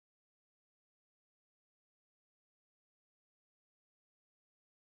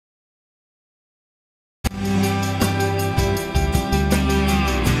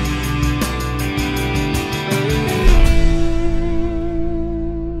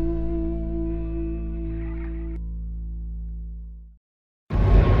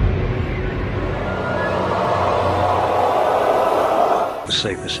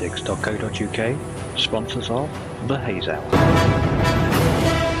safercigs.co.uk, sponsors of the Haze Hour.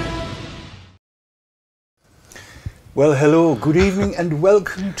 Well, hello, good evening and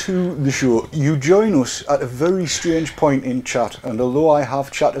welcome to the show. You join us at a very strange point in chat, and although I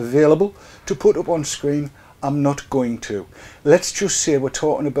have chat available to put up on screen, I'm not going to. Let's just say we're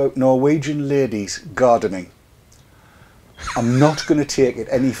talking about Norwegian ladies gardening. I'm not going to take it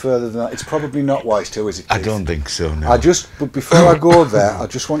any further than that. It's probably not wise to, is it, Keith? I don't think so, no. But before I go there, I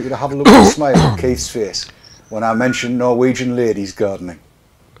just want you to have a look at the smile on Keith's face when I mention Norwegian ladies gardening.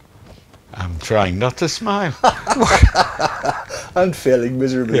 I'm trying not to smile. And failing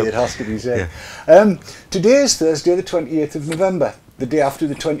miserably, Yep. it has to be said. Yeah. Today is Thursday, the 28th of November, the day after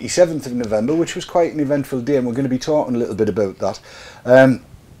the 27th of November, which was quite an eventful day, and we're going to be talking a little bit about that.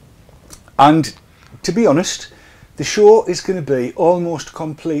 And to be honest, the show is going to be almost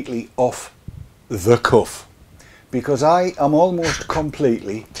completely off the cuff, because I am almost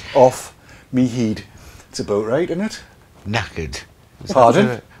completely off me head. It's about right, isn't it? Knackered.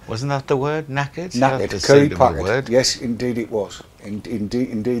 Pardon? Wasn't that the word? Knackered? Knackered, curry packet. Yes, indeed it was.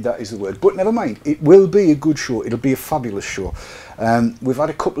 Indeed that is the word. But never mind, it will be a good show. It'll be a fabulous show. We've had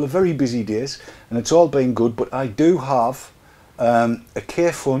a couple of very busy days, and it's all been good, but I do have a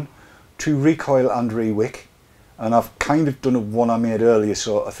Kayfun to recoil and re-wick, and I've kind of done a one I made earlier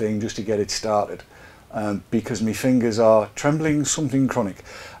sort of thing just to get it started, because my fingers are trembling something chronic.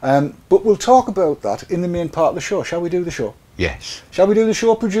 But we'll talk about that in the main part of the show. Shall we do the show? Yes. Shall we do the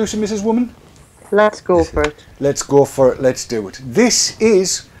show, producer Mrs. Woman? Let's go for it. Let's go for it. Let's do it. This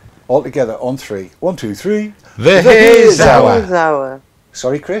is all together on three. 1, 2, 3. The Haze Hour. Haze Hour.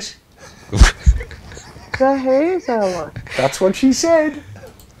 Sorry, Chris. The Haze Hour. That's what she said.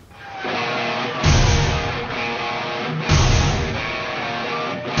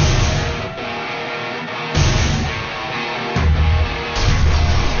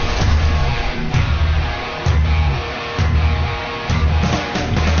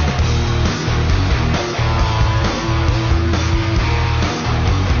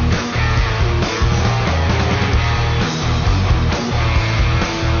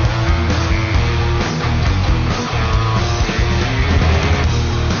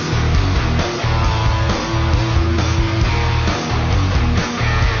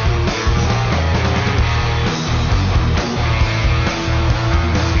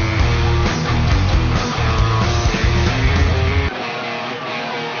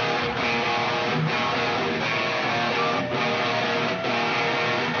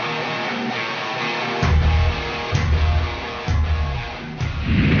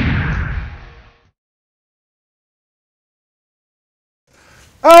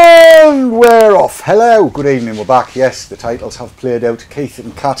 And we're off. Hello, good evening, we're back. Yes, the titles have played out. Keith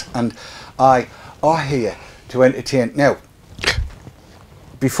and Kat and I are here to entertain. Now,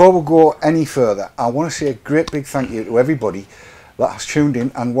 before we go any further, I want to say a great big thank you to everybody that has tuned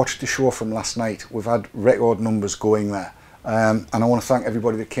in and watched the show from last night. We've had record numbers going there. And I want to thank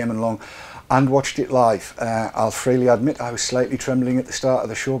everybody that came along and watched it live. I'll freely admit I was slightly trembling at the start of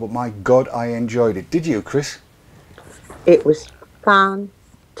the show, but my God, I enjoyed it. Did you, Chris? It was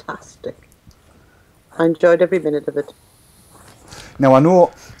fantastic. I enjoyed every minute of it. Now, I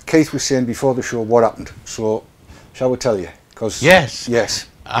know Keith was saying before the show what happened, so shall we tell you? 'Cause Yes. Yes.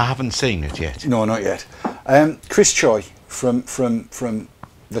 I haven't seen it yet. No, not yet. Chris Choi from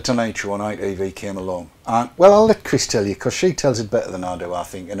The Tonight Show on ITV came along. And, well, I'll let Chris tell you, because she tells it better than I do, I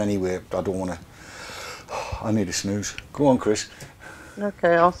think. And anyway, I don't want to... I need a snooze. Go on, Chris.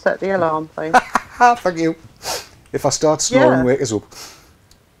 Okay, I'll set the alarm for you. Thank you. If I start snoring, wake us up.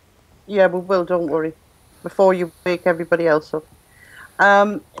 Yeah, we will, don't worry. Before you wake everybody else up.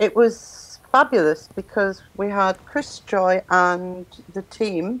 It was fabulous because we had Chris Joy and the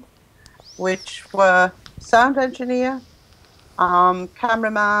team, which were sound engineer,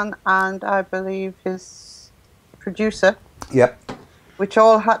 cameraman, and I believe his producer. Yep. Which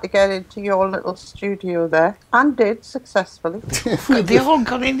all had to get into your little studio there, and did successfully. They all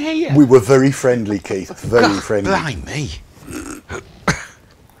got in here. We were very friendly, Keith. Very friendly. Blimey.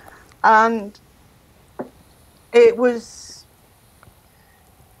 And it was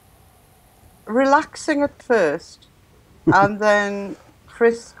relaxing at first, and then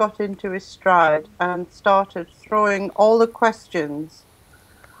Chris got into his stride and started throwing all the questions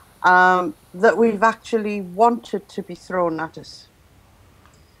that we've actually wanted to be thrown at us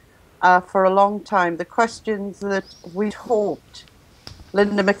for a long time. The questions that we'd hoped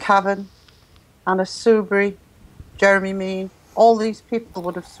Linda McCavan, Anna Soubry, Jeremy Mean, all these people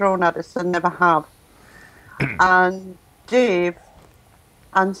would have thrown at us and never have. And Dave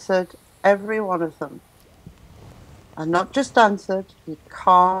answered every one of them. And not just answered, he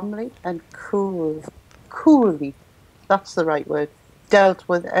calmly and coolly, that's the right word, dealt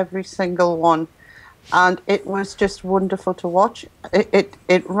with every single one. And it was just wonderful to watch.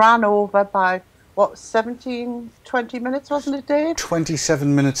 It ran over by, what, 17, 20 minutes, wasn't it, Dave?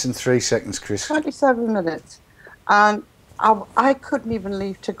 27 minutes and 3 seconds, Chris. 27 minutes. And I couldn't even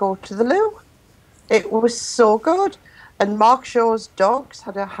leave to go to the loo. It was so good. And Mark Shaw's dogs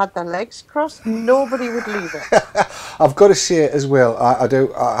had their legs crossed. Nobody would leave it. I've got to say it as well. I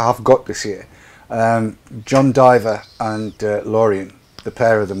have got to say it. John Diver and Lorien, the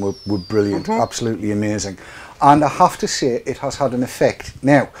pair of them were brilliant, absolutely amazing. And I have to say it has had an effect.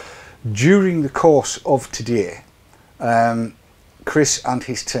 Now, during the course of today, Chris and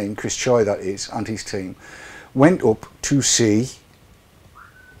his team, Chris Choi that is, and his team, went up to see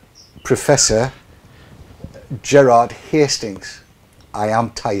Professor Gerard Hastings. I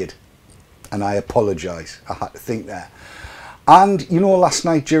am tired and I apologise. I had to think there. And you know, last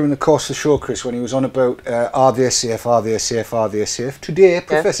night during the course of the show, Chris, when he was on about are they safe, are they safe, are they safe, today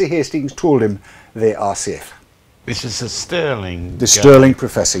Professor Hastings told him they are safe. This is a Sterling. The Sterling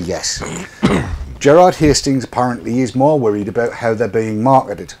Professor, yes. Gerard Hastings apparently is more worried about how they're being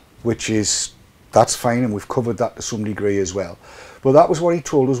marketed, which is, that's fine, and we've covered that to some degree as well. But that was what he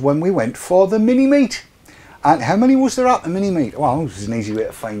told us when we went for the mini-meet. And how many was there at the mini-meet? Well, it was an easy way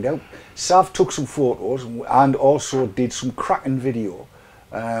to find out. Sav took some photos and also did some cracking video.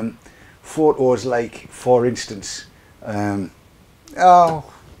 Photos like, for instance, oh,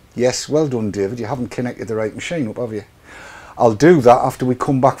 yes, well done, David. You haven't connected the right machine up, have you? I'll do that after we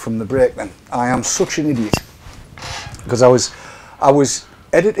come back from the break then. I am such an idiot. Because I was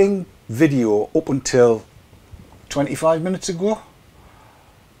editing video up until 25 minutes ago.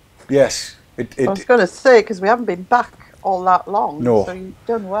 Yes. I was going to say, because we haven't been back all that long, no. So you've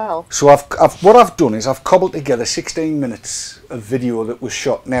done well. So what I've done is I've cobbled together 16 minutes of video that was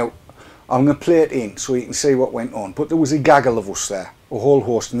shot. Now, I'm going to play it in so you can see what went on. But there was a gaggle of us there, a whole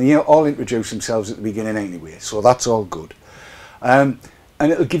host, and they all introduced themselves at the beginning anyway, so that's all good. And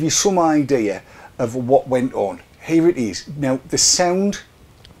it'll give you some idea of what went on. Here it is. Now, the sound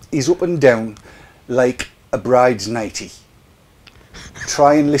is up and down like a bride's nightie.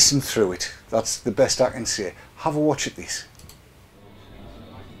 Try and listen through it. That's the best I can say. Have a watch at this.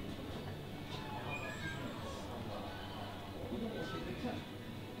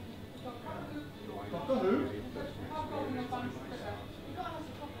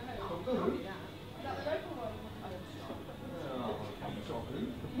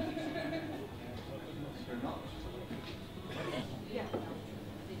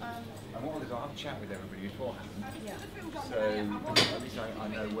 I'll have a chat with everybody beforehand. So at least I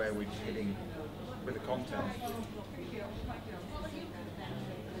know where we're heading with the content.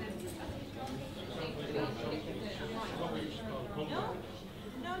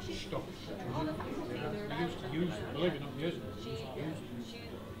 Stop. You used to use, believe it or not, using it.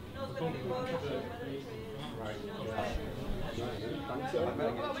 Right.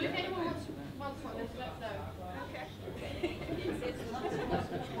 Well, if anyone wants one, just let us know.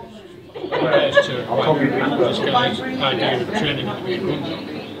 This guy's idea of training at the gun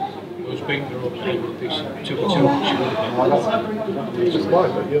was being there up there with this 2-2.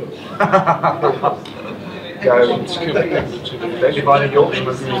 They divided Yorkshire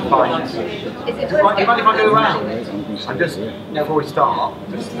with 3 pints. Do you mind if I go around and just, before we start,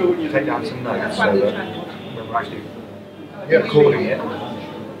 just take down some notes so that when we're actually recording it, I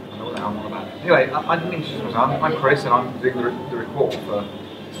know what the hell I'm on about. Anyway, I didn't introduce myself. I'm Chris and I'm doing the report for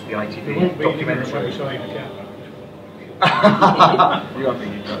the ITV documentary. You don't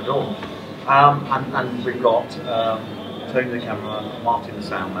think you've done it at all. And we've got Tony the camera, Martin the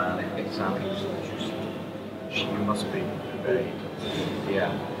sound man, Sam you must be very,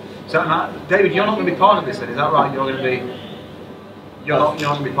 yeah. So David, you're not going to be part of this then, is that right? You're not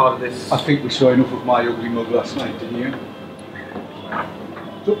going to be part of this. I think we saw enough of my ugly mug last night, didn't you?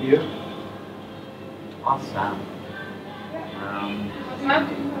 It's up to you. Ask Sam.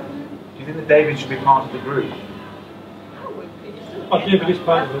 Do you think that David should be part of the group? I David is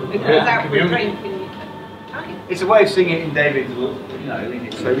part of the community. It's a way of seeing it in David's, you know, in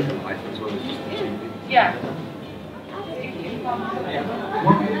its own life as well as just the TV. Yeah.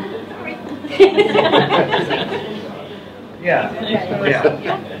 Yeah.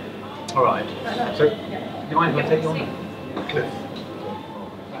 All right. So, do you mind if I take you on? Cliff.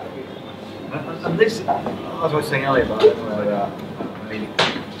 And this, as I was saying earlier about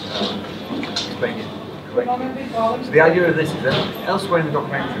explain it correctly. So the idea of this is that elsewhere in the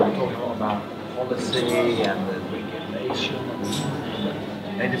documentary we're talking a lot about policy and the regulation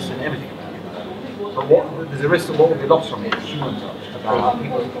and medicine, everything about it. But there's a risk that what will be lost from it is human touch, about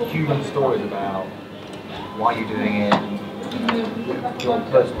people's human stories about why you're doing it, your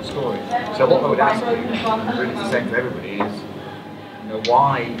personal story. So what I would ask you, and really the same for everybody, is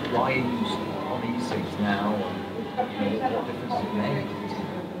why are you on e-cigs now, and what difference does it make?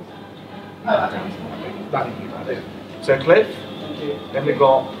 So Cliff, then we've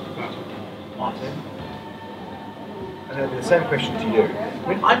got Martin. And then the same question to you. I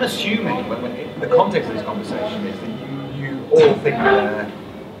mean, I'm assuming, when the context of this conversation is that you all think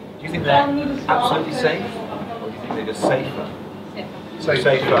do you think they're absolutely safe, or do you think they're just safer?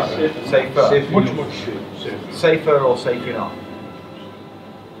 Safer. Much safer. Safer or safe enough?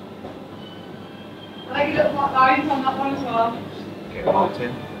 I like a little black lines on that one as well. Okay,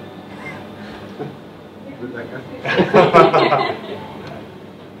 Martin.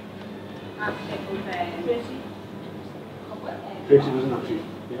 Tracy doesn't actually.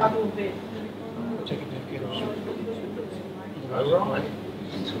 Oh, right.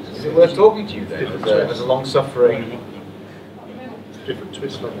 Is it worth talking to you then, as a long-suffering? Different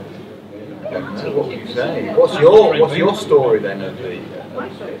twist on it. What would you say? What's your story then of the?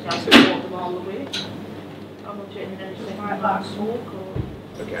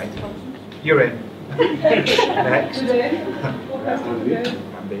 Okay, you're in. Next. Andy.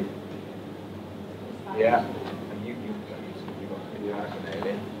 Yeah. And you got your eyes on nail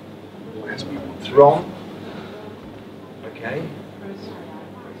in. Ron. Okay.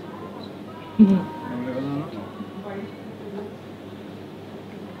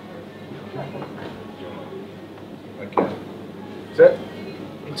 Okay. So,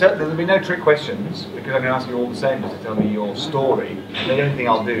 there'll be no trick questions because I'm going to ask you all the same just to tell me your story. And the only thing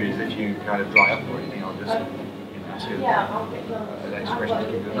I'll do is if you kind of dry up or anything, I'll just ask you the next question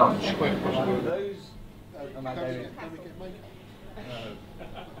to give you a nudge.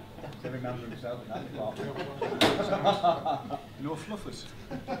 Every man for himself in that department. No fluffers.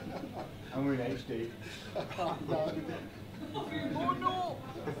 And we're in HD. Oh no!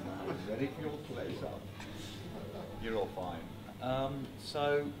 Ready for your place up. You're all fine. So,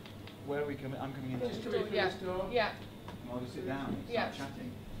 where are we coming? I'm coming in. Yeah. Yeah. I'll just sit down and start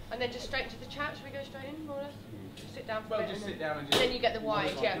chatting. And then just straight to the chat. Should we go straight in, more or less? Just sit down for a bit. Just sit down and just. Then you get the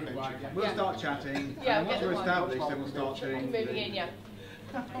wide, yeah. We'll start chatting. Yeah, and once we're established, then we'll start doing. Moving in, yeah.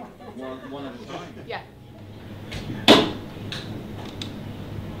 One at a time. Yeah.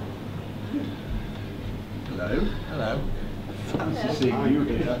 Hello. Hello. Fancy seeing you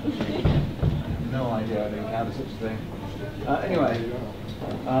here. No idea I'd encounter such a thing. Anyway,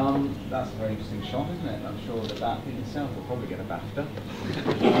 that's a very interesting shot, isn't it? I'm sure that in itself will probably get a BAFTA.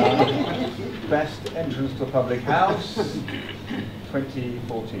 Best entrance to a public house,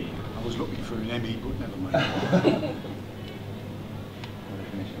 2014. I was looking for an Emmy, but never mind.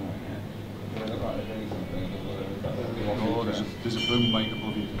 Oh, there's a boom mic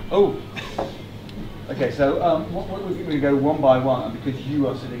above you. Oh! Okay, so what we're going to go one by one, and because you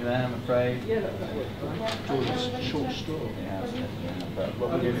are sitting there, I'm afraid. Yeah, George's short straw. Yeah, but what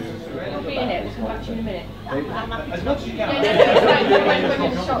we're going to do is... We'll be in it. We'll come back to you in a minute. As much as you can. Yeah,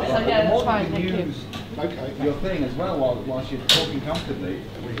 that's fine. Thank you. Okay. Your thing as well, whilst you're talking comfortably,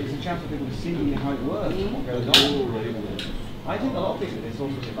 it's a chance for people to see how it works, what goes on. I think a lot of people, it's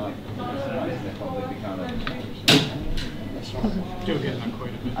also been like, isn't it, probably kind of... That's right. Do get that quite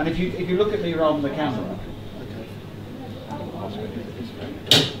a bit. And if you look at me rather than the camera, Okay.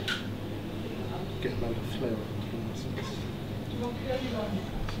 Get a load of flare up.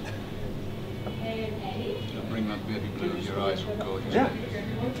 Bring that baby blue, your eyes will go. yeah.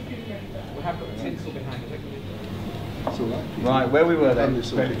 We have got the tinsel behind it. That's all right. Right, where we were then.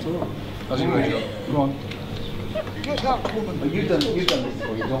 That's it, right. Go on. Get that woman. Well, you've done this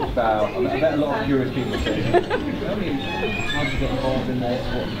before. You talked about. I bet a lot of curious people say, how do you get involved in this?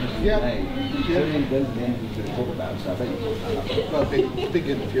 What did you say? So those are the interviews that we talk about. So I bet you talk about that. Well, big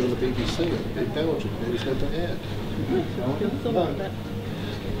interview on the BBC in Belgium. It was never aired.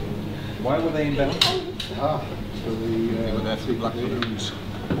 Why were they in Belgium? So they were there for black balloons.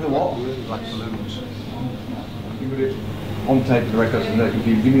 The what? Black balloons. You would have on tape for the records and they're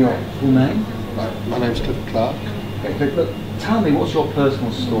confused. Give me your full name. Right. My name's Cliff Clark. Okay, Cliff, look, tell me, what's your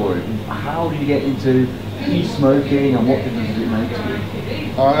personal story? How did you get into e-smoking and what difference did it make to you?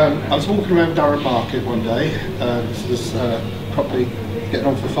 I was walking around Durham Market one day. This was probably getting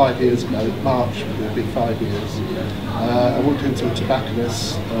on for 5 years ago. March would be 5 years. I walked into a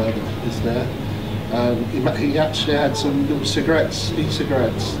tobacconist who's there. He actually had some little cigarettes,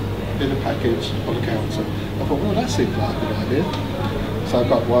 e-cigarettes, in a package on the counter. I thought, well, that seems like a good idea. So I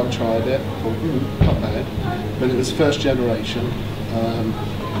got one, tried it, thought, not bad. But it was first generation.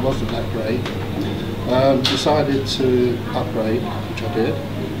 It wasn't that great. Decided to upgrade, which I did,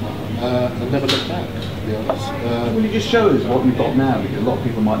 and never looked back, to be honest. Will you just show us what you've got now? Because a lot of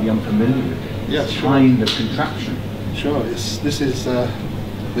people might be unfamiliar with it. Yeah, This sure. kind of contraption. Sure, this is the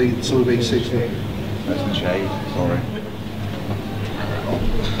sort of e-cigs. That's the shade, sorry.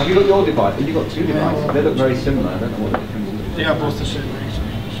 Have you got your device? Have you got two devices? They look very similar, I don't know what the difference is. They are both the same reason.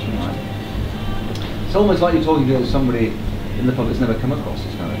 It's almost like you're talking to somebody in the pub that's never come across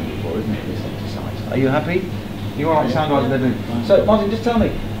this kind of thing before, isn't it? This exercise. Are you happy? You all right? Sound like living. So, Martin, just tell me,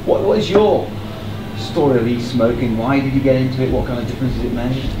 what is your story of e-smoking? Why did you get into it? What kind of difference has it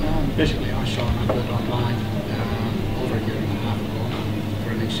made? Basically, I saw an advert online over a year and a half ago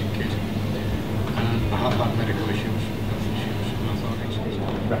for an e-cig kit. And I have had medical issues, health issues, and I thought e-cigs.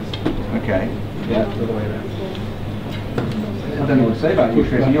 Okay. Yeah, the other way around. I don't know what to say about you,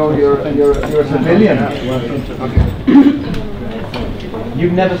 Chris. You're a civilian.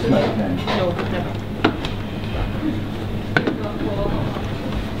 You've never smoked then? No, never.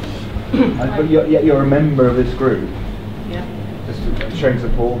 But you're a member of this group? Yeah. Just showing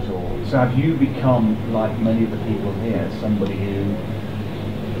support, or so have you become, like many of the people here, somebody who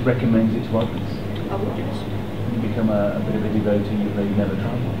recommends it to others? I would, yes. You become a bit of a devotee even though you've never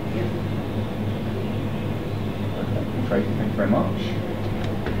tried one? Okay, Tracy, thank you very much.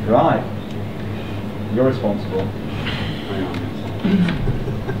 Right, you're responsible.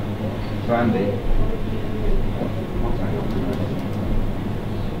 So Andy.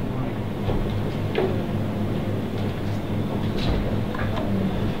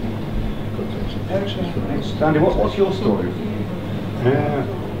 Andy, what's your story?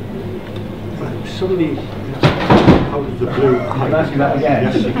 Suddenly, out of the blue. Can I ask you that again?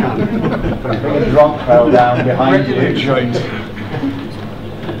 Yes, you can. I think a drop fell down behind you. joint.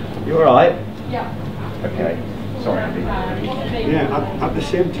 You alright? Yeah. Okay. Sorry, Andy. Yeah, at the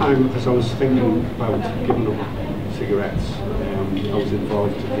same time as I was thinking about giving up cigarettes, I was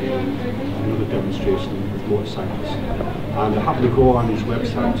involved in another demonstration with motorcycles. And I happened to go on his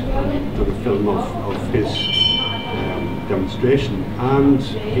website and did a film of his demonstration, and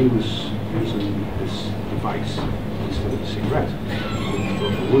he was using this device instead of a cigarette. And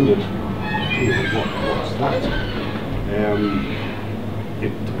I wondered, what's that?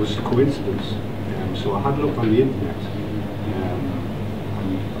 It was a coincidence. So I had a look on the internet and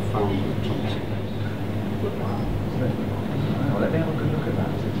I found atomic cigarettes. Well, let me have a good look at that.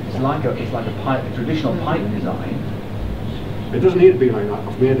 It's like a traditional pipe design. It doesn't need to be like that.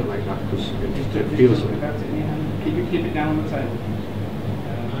 I've made it like that because it feels like that. Keep it down on the table.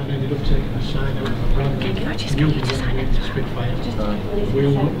 I ended up taking a sign out of a brand new one, Spitfire.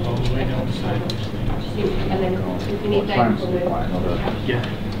 Wheel up all the way down the side of this thing. And then you need Clamps are quite another. Yeah.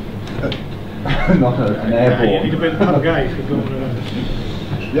 Not an airborne. You need a bit of a guy for going around.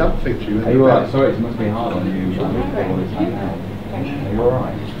 Yeah, I think you. Are you alright? Sorry, it must be hard on you. Are you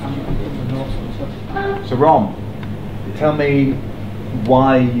alright? So Rom, tell me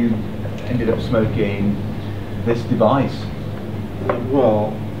why you ended up smoking this device.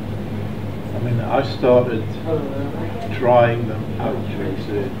 Well, I mean, I started trying them out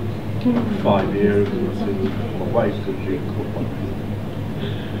for 5 years until my wife could drink one.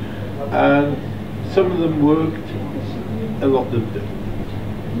 And some of them worked, a lot of them didn't.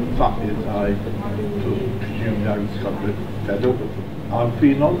 The fact is, I presumed I was got a bit fed up with them. I've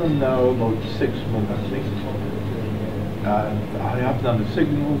been on them now about 6 months, I think. And I haven't had a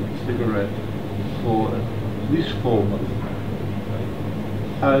single cigarette for at least 4 months.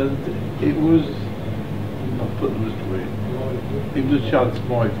 And it was, I'll put it this way, it was a chance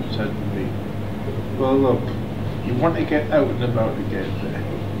my wife said to me, well look, you want to get out and about again,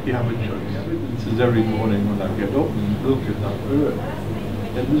 you have a choice. This is every morning when I get up and look at that earth.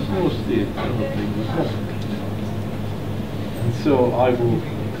 And there's no state, nothing, there's nothing. And so I will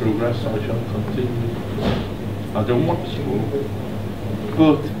progress, I shall continue. I don't want to smoke,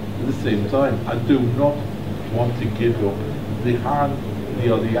 but at the same time, I do not want to give up the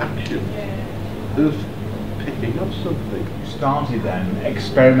action of picking up something. You started then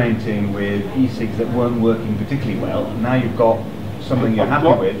experimenting with e-cigs that weren't working particularly well, and now you've got something you're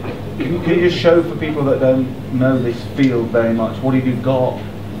happy with. Can you just show for people that don't know this field very much, what have you got?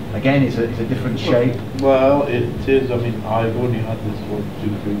 Again, it's a different shape. Well, it is. I mean, I've only had this for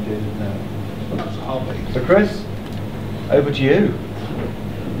 2-3 days now. So Chris, over to you.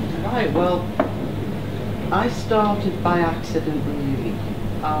 Right, well, I started by accident really.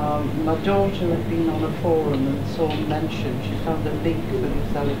 My daughter had been on a forum and saw mention, she found a link for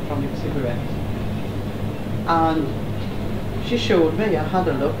this electronic cigarette. And she showed me, I had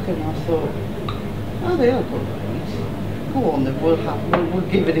a look and I thought, oh, they'll go right. Go on then, we'll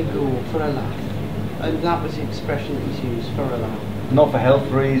give it a go for a laugh. and that was the expression that was used for a laugh. Not for health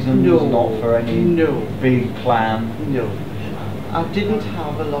reasons, No. not for any big plan. No. I didn't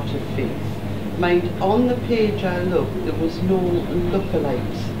have a lot of faith. Mind, on the page I looked, there was no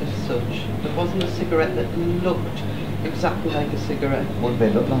lookalikes as such. There wasn't a cigarette that looked exactly like a cigarette. What did they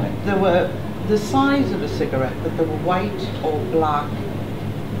look like? There were the size of a cigarette, but they were white or black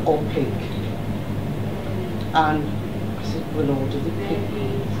or pink. And I said, we'll order the pink.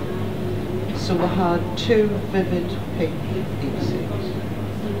 So we had 2 vivid pink e-cigs.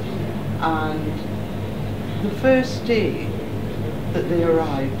 And the first day that they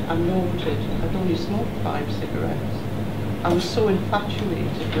arrived, I noted I'd only smoked 5 cigarettes. I was so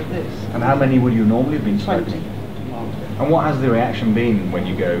infatuated with this. And how many would you normally have been 20. smoking? And what has the reaction been when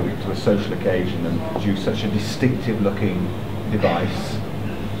you go to a social occasion and produce such a distinctive looking device?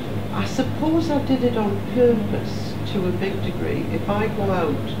 I suppose I did it on purpose to a big degree. If I go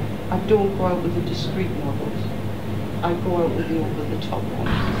out, I don't go out with the discreet models. I go out with the over-the-top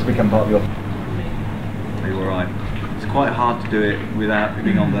ones. It's become part of your... Are you alright? It's quite hard to do it without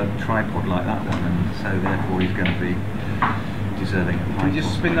being on the tripod like that one, and so therefore he's going to be deserving of Can you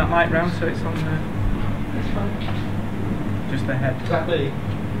just spin that light round so it's on the... That's fine. Just the head. Exactly.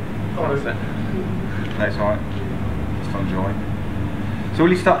 That's alright. Just enjoy. So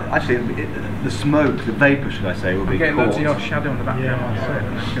will you start, actually, the smoke, the vapour should I say, will be getting caught. loads of your shadow in the background.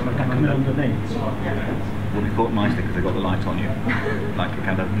 Will be caught nicely because they've got the light on you, like a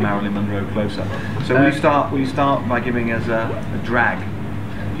kind of Marilyn Monroe close-up. So will you start by giving us a drag?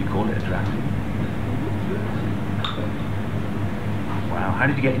 You call it a drag. Wow, how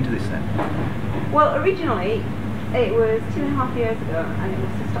did you get into this then? Well, originally it was 2.5 years ago, and it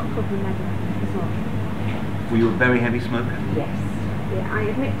was to stop covering my smoking. Were you a very heavy smoker? Yes. Yeah, I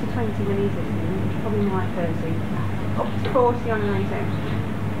admit to 20 when he did it, probably more like 30. Up to 40 on a night out.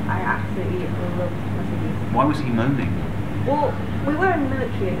 I absolutely loved my ciggies. Why was he moaning? Well, we were in the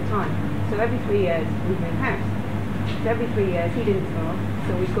military at the time, so every 3 years we'd move house. So every 3 years he didn't smoke,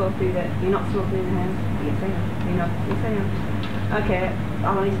 so we'd go through that, you're not smoking in the house, yes I am, you're not, yes I am. Okay,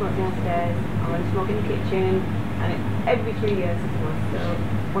 I'll only smoke downstairs, I'll only smoke in the kitchen, and every 3 years it was. So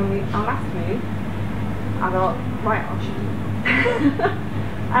when our last move, I thought, right, I'll shoot him.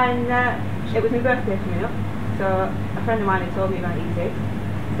 And it was my birthday coming up, so a friend of mine had told me about e-cigs.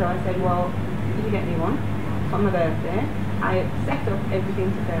 So I said, well, you get me one on my birthday. I set up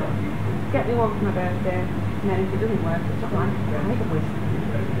everything to fail. Get me one for my birthday, and then if it doesn't work, it's not like I make a whisk.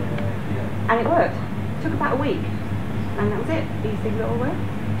 And it worked. It took about a week, and that was it. E-cigs all worked.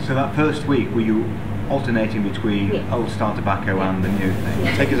 So that first week, were you alternating between old style tobacco and the new thing?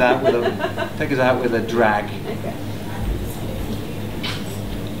 Yeah. Take us out with a drag. Okay.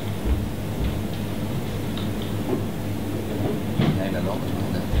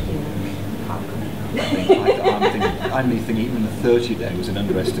 I'm thinking even the 30 day was an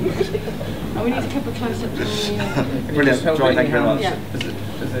underestimate. Oh, we need a couple close up. Brilliant, Joy, thank you very much. Yeah.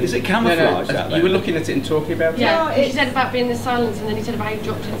 Is it camouflage out there? You were looking at it and talking about it? Yeah, No, he said about being in silence, and then he said about you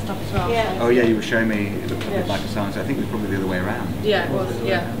dropped it and stuff as well. Yeah. Oh yeah, you were showing me it looked a bit like a silence. I think it was probably the other way around. Yeah, it was,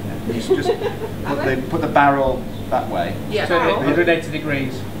 yeah. Just put the barrel that way. Yeah. So 180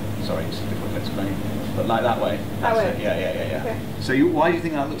 degrees. Sorry, it's difficult to explain. But like that way. That way. It. Yeah. Okay. So why do you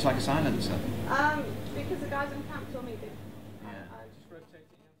think that looks like a silencer? Because the guys in camp told me to.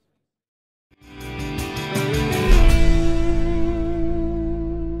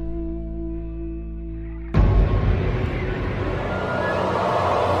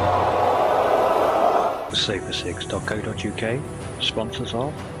 safercigs.co.uk, sponsors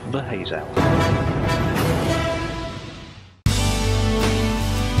of the Haze Hour.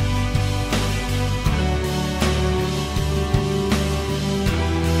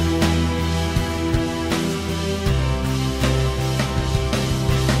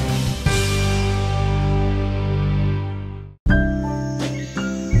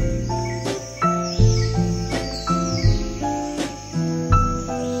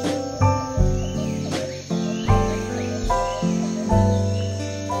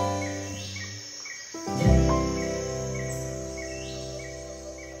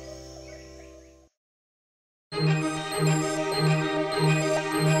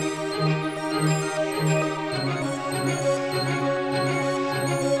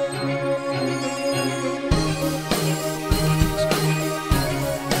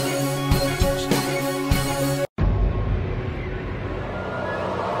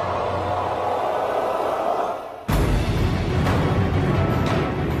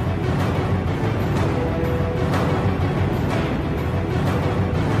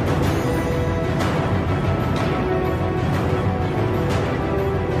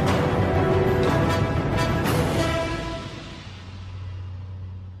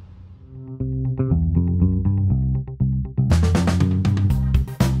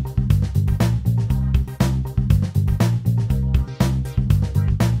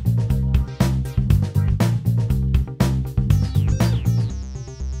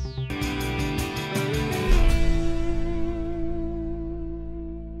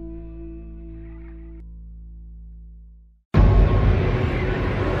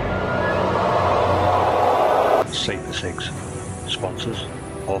 e-cigs, sponsors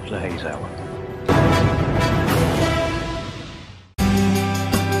of the Haze Hour.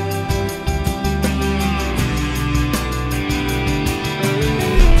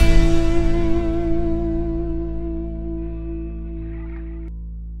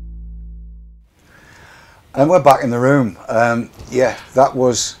 And we're back in the room. Yeah, that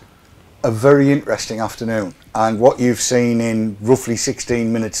was a very interesting afternoon. And what you've seen in roughly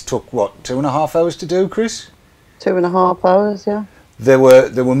 16 minutes took, what, 2.5 hours to do, Chris? 2.5 hours, yeah. There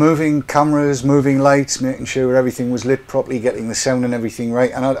were moving cameras, moving lights, making sure everything was lit properly, getting the sound and everything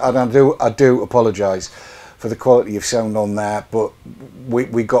right. And I do apologise for the quality of sound on there, but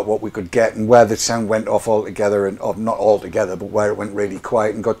we got what we could get, and where the sound went off altogether, and not altogether, but where it went really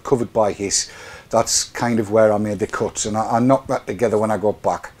quiet and got covered by hiss, that's kind of where I made the cuts, and I knocked that together when I got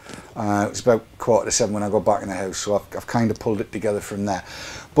back. It was about 7:15 when I got back in the house, so I've kind of pulled it together from there.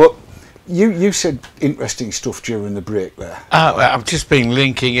 But you said interesting stuff during the break there. I've just been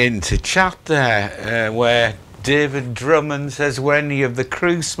linking into chat there, where David Drummond says, "Were any of the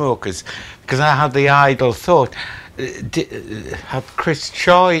crew smokers?" Because I had the idle thought, had Chris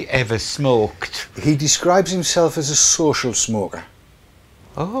Choi ever smoked? He describes himself as a social smoker.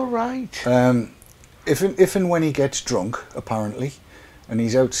 Oh, right. If and when he gets drunk, apparently, and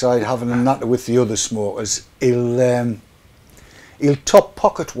he's outside having a natter with the other smokers, he'll top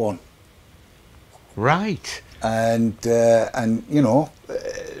pocket one. Right. And you know,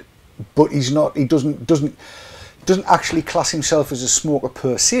 but he's not. He doesn't actually class himself as a smoker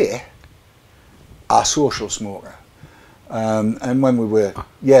per se. A social smoker. And when we were,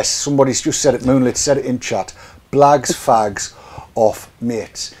 yes, somebody's just said it. Moonlit said it in chat. Blags, fags, off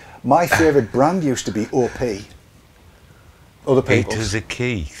mates. My favourite brand used to be OP. Other people's. It was a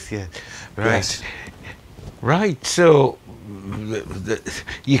Keith, yeah. Right. Yes. Right, so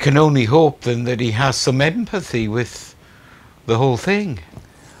you can only hope then that he has some empathy with the whole thing.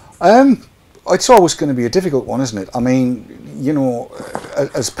 It's always going to be a difficult one, isn't it? I mean, you know,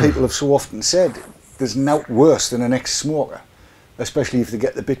 as people have so often said, there's naught worse than an ex-smoker, especially if they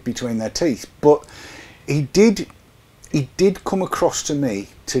get the bit between their teeth. But he did come across to me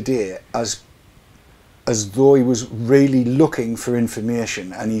today as though he was really looking for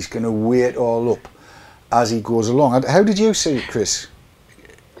information, and he's going to weigh it all up as he goes along. How did you see it, Chris?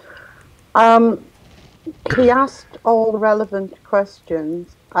 He asked all the relevant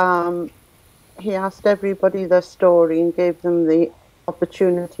questions. He asked everybody their story and gave them the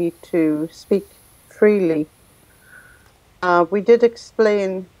opportunity to speak freely. We did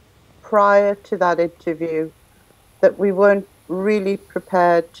explain prior to that interview that we weren't really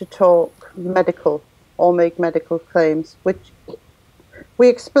prepared to talk medical or make medical claims, which we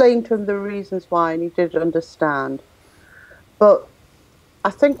explained to him the reasons why, and he did understand. But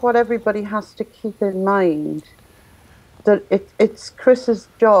I think what everybody has to keep in mind, that it's Chris's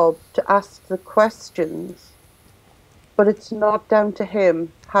job to ask the questions, but it's not down to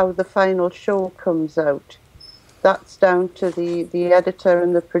him how the final show comes out. That's down to the editor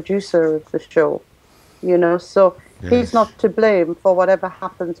and the producer of the show, you know. So yes, he's not to blame for whatever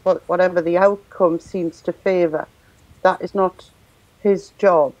happens, whatever the outcome seems to favour. That is not his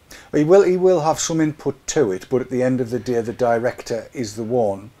job. He will have some input to it, but at the end of the day, the director is the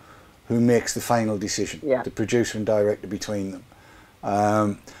one who makes the final decision. Yeah. The producer and director between them.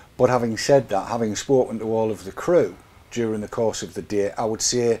 But having said that, having spoken to all of the crew during the course of the day, I would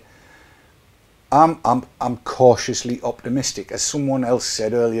say I'm cautiously optimistic. As someone else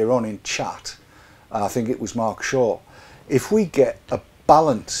said earlier on in chat, I think it was Mark Shaw, if we get a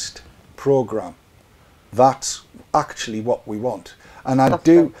balanced programme, that's actually what we want. And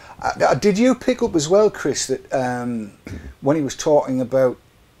did you pick up as well, Chris, that when he was talking about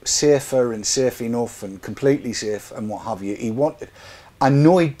safer and safe enough and completely safe and what have you, he wanted, I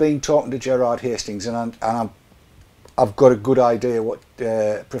know he'd been talking to Gerard Hastings, and I've got a good idea what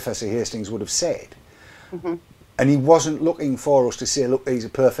Professor Hastings would have said. Mm-hmm. And he wasn't looking for us to say, look, these are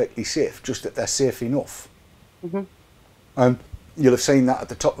perfectly safe, just that they're safe enough. Mm-hmm. You'll have seen that at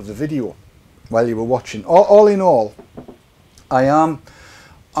the top of the video while you were watching. All in all,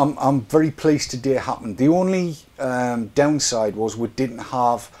 I'm very pleased today happened. The only downside was we didn't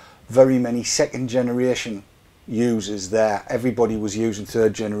have very many second generation users there. Everybody was using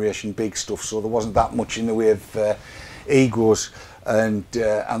third generation big stuff, so there wasn't that much in the way of egos and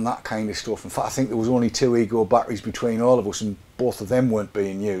that kind of stuff. In fact, I think there was only 2 ego batteries between all of us, and both of them weren't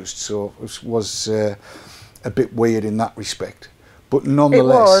being used, so it was a bit weird in that respect. But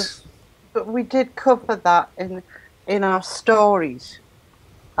nonetheless, it was. But we did cover that in our stories.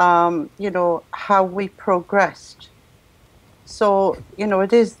 You know, how we progressed So, you know,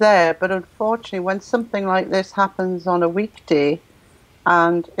 it is there, but unfortunately when something like this happens on a weekday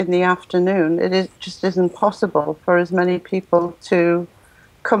and in the afternoon, just isn't possible for as many people to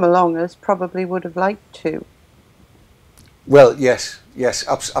come along as probably would have liked to. Well, yes,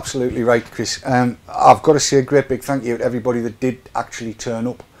 absolutely right, Chris. I've got to say a great big thank you to everybody that did actually turn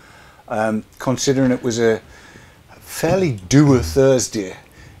up. Considering it was a fairly dour Thursday,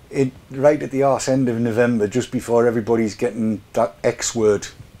 right at the arse end of November, just before everybody's getting that X word,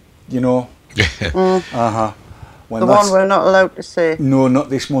 you know. The When one we're not allowed to say. No, not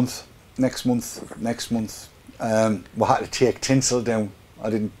this month. Next month. We had to take tinsel down. I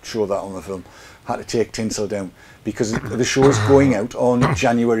didn't show that on the film. Had to take tinsel down because the show's going out on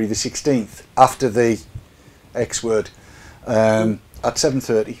January the 16th after the X word at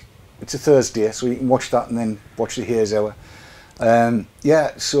 7:30. It's a Thursday, so you can watch that and then watch the Haze Hour.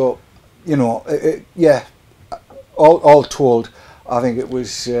 Yeah, so you know, yeah. All told, I think it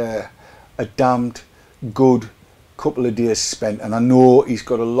was a damned good couple of days spent, and I know he's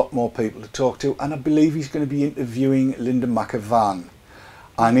got a lot more people to talk to, and I believe he's going to be interviewing Linda McAvan.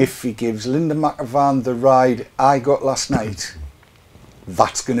 And if he gives Linda McAvan the ride I got last night,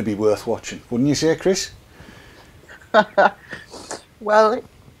 that's going to be worth watching, wouldn't you say, Chris? Well,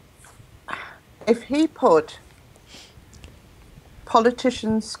 if he put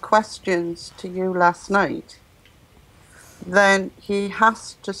politicians' questions to you last night, then he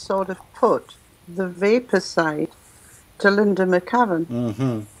has to sort of put the vapor side to Linda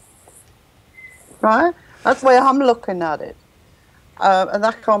McAvan. Right? That's the way I'm looking at it. And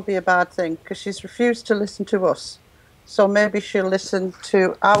that can't be a bad thing, because she's refused to listen to us. So maybe she'll listen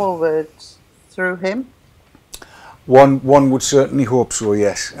to our words through him. One would certainly hope so,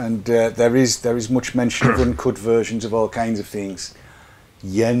 yes. And there is much mention of uncut versions of all kinds of things.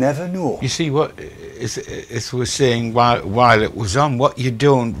 You never know. You see, what as we're saying while it was on, what you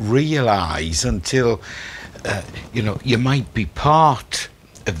don't realise until you know, you might be part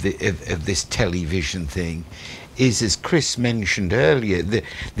of this television thing, is, as Chris mentioned earlier,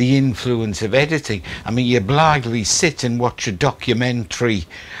 the influence of editing. I mean, you blithely sit and watch a documentary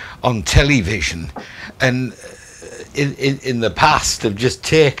on television, and in the past have just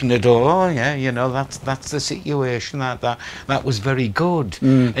taken it all. Oh yeah, you know, that's the situation. That was very good,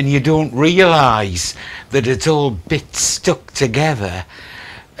 and you don't realise that it's all bits stuck together.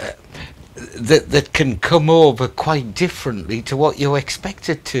 That can come over quite differently to what you expect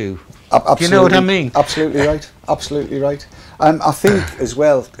it to. Absolutely, you know what I mean? Absolutely right. Absolutely right. I think as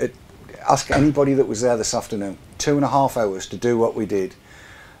well, ask anybody that was there this afternoon, 2.5 hours to do what we did.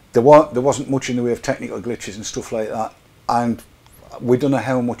 There wasn't much in the way of technical glitches and stuff like that, and we don't know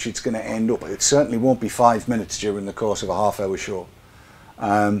how much it's going to end up. It certainly won't be 5 minutes during the course of a half-hour show,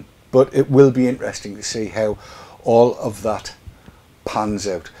 but it will be interesting to see how all of that pans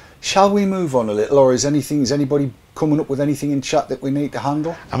out. Shall we move on a little, or is anybody coming up with anything in chat that we need to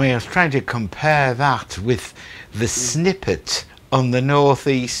handle? I mean, I was trying to compare that with the snippet on the North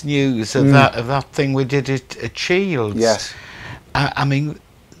East News of that thing we did at Shields. Yes. I mean,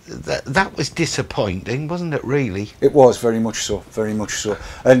 that was disappointing, wasn't it, really? It was, very much so, very much so.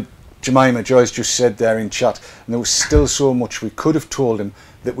 And Jemima Joyce just said there in chat, and there was still so much we could have told him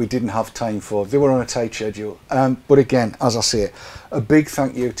that we didn't have time for. They were on a tight schedule. But again, as I say, a big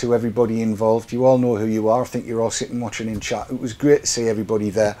thank you to everybody involved. You all know who you are. I think you're all sitting watching in chat. It was great to see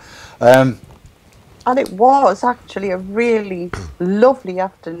everybody there. And it was actually a really lovely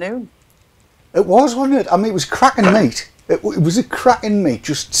afternoon. It was, wasn't it? I mean, it was cracking meat. It was a cracking meat.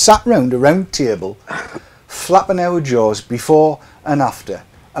 Just sat round a round table, flapping our jaws before and after.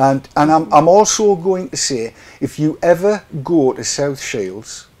 And I'm also going to say, if you ever go to South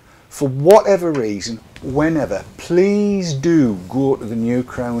Shields, for whatever reason, whenever, please do go to the New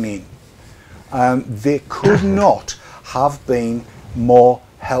Crown Inn. They could not have been more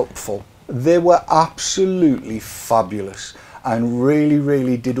helpful. They were absolutely fabulous and really,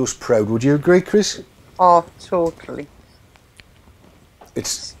 really did us proud. Would you agree, Chris? Oh, totally.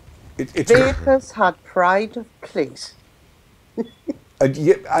 It's Vapors had pride of place. And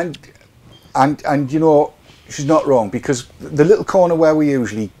you know, she's not wrong, because the little corner where we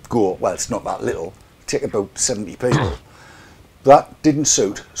usually go, well, it's not that little, take about 70 people, that didn't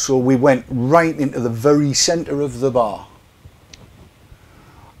suit, so we went right into the very centre of the bar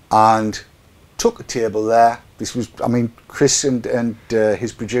and took a table there. This was, I mean, Chris and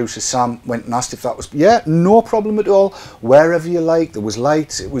his producer Sam went and asked if that was, yeah, no problem at all, wherever you like. There was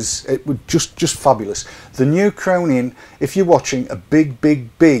lights. It was just fabulous. The New Crown Inn, if you're watching, a big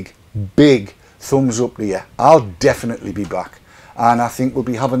thumbs up to you. I'll definitely be back, and I think we'll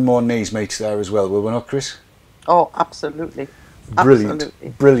be having more knees mates there as well, will we not, Chris? Oh, absolutely. Brilliant, Absolutely.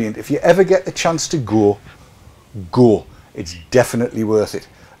 brilliant. If you ever get the chance to go, go. It's definitely worth it.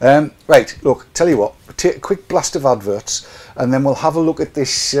 Right, look, tell you what, take a quick blast of adverts and then we'll have a look at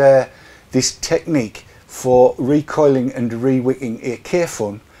this this technique for recoiling and re-wicking a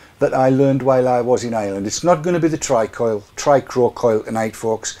Kayfun that I learned while I was in Ireland. It's not going to be the tri-crow coil tonight,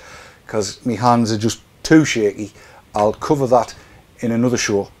 folks, because my hands are just too shaky. I'll cover that in another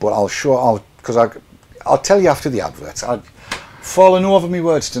show, but I'll tell you after the adverts. I've fallen over my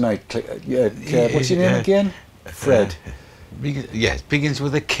words tonight. What's your name again? Fred. Yes, begins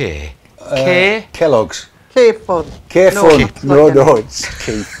with a K. K? Kellogg's. Kayfun. Kayfun. No, it's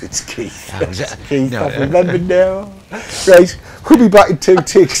Keith. It's Keith. It's Keith. No, I remember now. Right, we'll be back in 2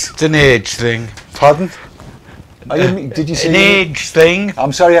 ticks. It's an age thing. Pardon? Did you say an age thing?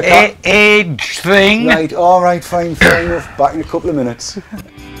 I'm sorry, I can't. Age thing. Right, all right, fine, fair enough. Back in a couple of minutes.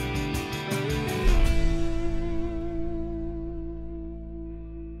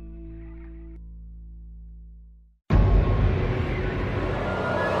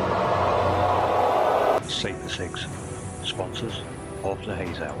 Safer Cigs, sponsors of the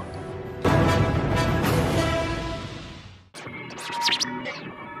Haze Hour.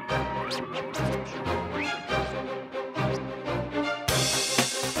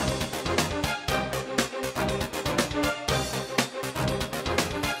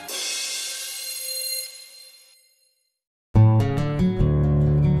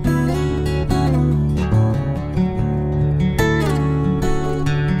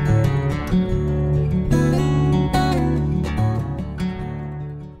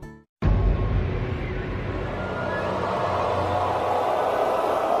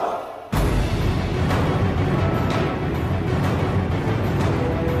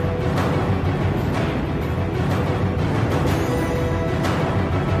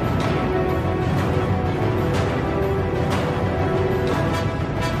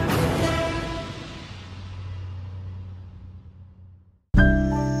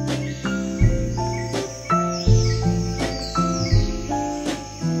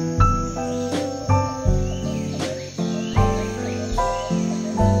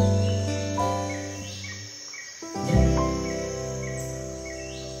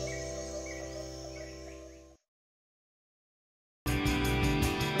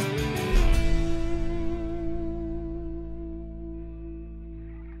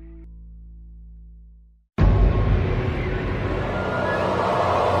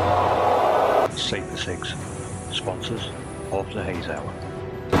 Safer Cigs, sponsors of the Haze Hour.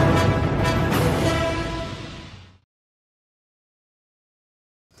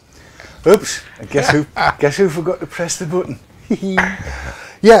 Oops, guess who forgot to press the button?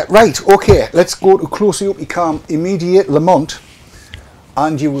 Yeah, right, okay, let's go to Closely Up You Calm Immediate Lamont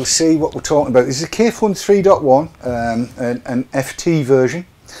and you will see what we're talking about. This is a Kayfun 3.1, an FT version,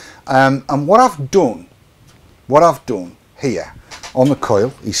 and what I've done here on the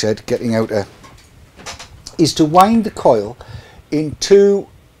coil, he said, getting out is to wind the coil in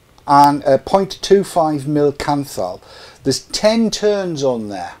 0.25mm canthal. There's 10 turns on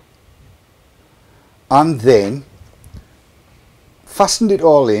there, and then fastened it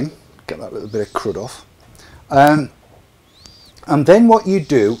all in, get that little bit of crud off, and then what you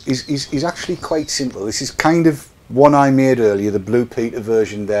do is actually quite simple. This is kind of one I made earlier, the Blue Peter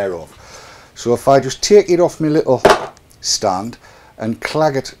version thereof. So if I just take it off my little stand and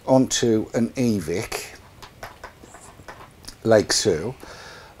clag it onto an e-cigs like so,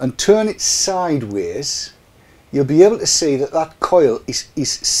 and turn it sideways, you'll be able to see that that coil is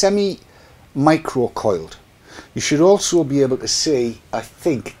semi-micro coiled. You should also be able to see, I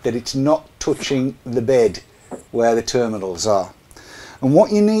think, that it's not touching the bed where the terminals are. And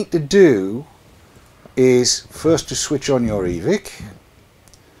what you need to do is first to switch on your e-cigs,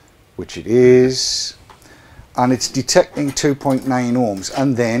 which it is, and it's detecting 2.9 ohms,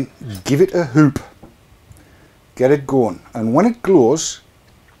 and then give it a hoop. Get it going, and when it glows,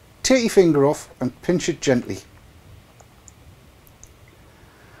 take your finger off and pinch it gently.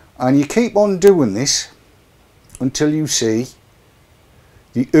 And you keep on doing this until you see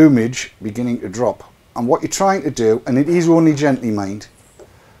the ohmage beginning to drop. And what you're trying to do, and it is only gently, mind,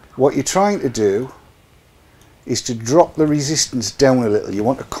 what you're trying to do is to drop the resistance down a little. You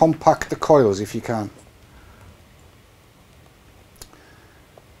want to compact the coils if you can.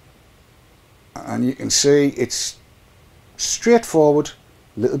 And you can see it's straightforward,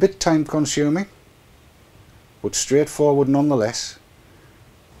 a little bit time consuming, but straightforward nonetheless.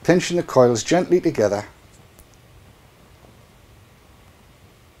 Pinching the coils gently together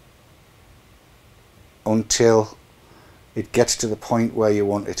until it gets to the point where you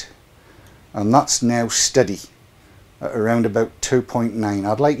want it. and that's now steady at around about 2.9.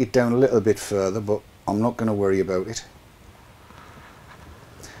 I'd like it down a little bit further, but I'm not going to worry about it.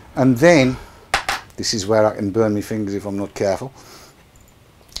 And then, this is where I can burn my fingers if I'm not careful,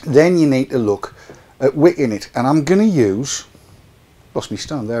 then you need to look at wicking it, and I'm going to use, lost my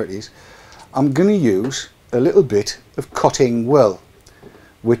stand, there it is, I'm going to use a little bit of cotting wool,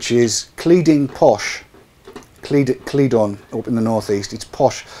 which is Cleeding posh, Cleedon up in the northeast, it's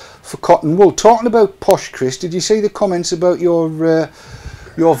posh for cotton wool. Talking about posh, Chris, did you see the comments about your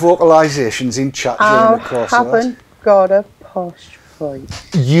vocalisations in chat during the course of that? I haven't got a posh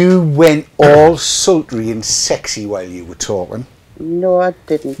voice. You went all sultry and sexy while you were talking. No, I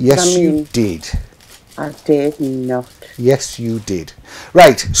didn't. Yes, you did. I did not. Yes, you did.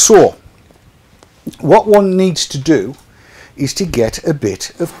 Right, so what one needs to do is to get a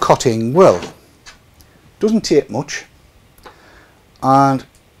bit of cotting wool. Doesn't take much, and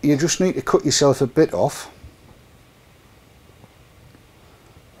you just need to cut yourself a bit off.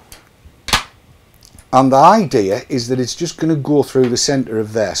 And the idea is that it's just going to go through the centre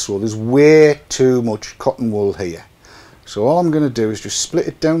of there, so there's way too much cotton wool here. So all I'm going to do is just split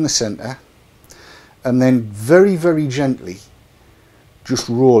it down the centre and then very, very gently just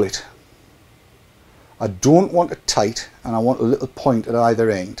roll it. I don't want it tight, and I want a little point at either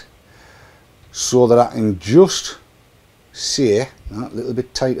end, so that I can just say, a little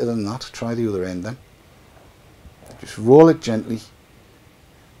bit tighter than that, try the other end then. Just roll it gently,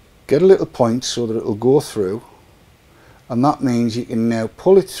 get a little point so that it will go through, and that means you can now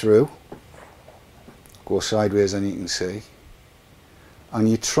pull it through, go sideways and you can see, and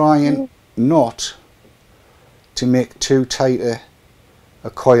you're trying not to make too tight a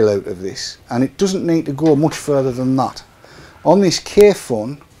coil out of this, and it doesn't need to go much further than that. On this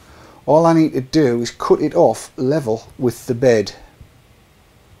Kayfun, all I need to do is cut it off level with the bed.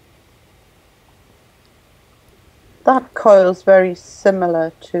 That coil's very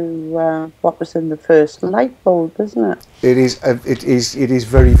similar to what was in the first light bulb, isn't it? It is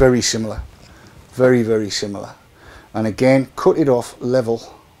very, very similar. Very, very similar. And again, cut it off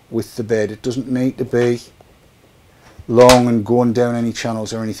level with the bed. It doesn't need to be long and going down any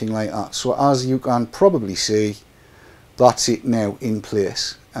channels or anything like that. So as you can probably see, that's it now in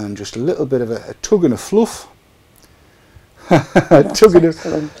place, and just a little bit of a tug and a fluff.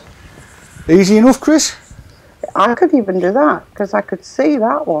 Easy enough, Chris? I could even do that because I could see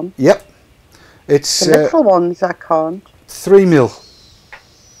that one. Yep. It's the little ones I can't. 3 mil.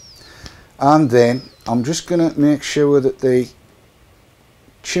 And then I'm just going to make sure that the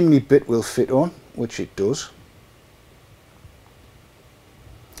chimney bit will fit on, which it does.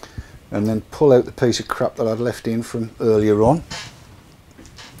 And then pull out the piece of crap that I'd left in from earlier on.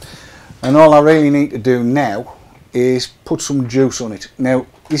 And all I really need to do now is put some juice on it. Now,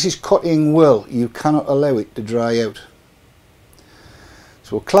 this is cotting wool, you cannot allow it to dry out.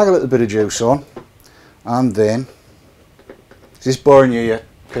 So we'll clag a little bit of juice on, and then, is this boring you yet,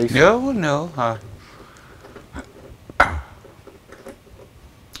 Keith? No, no.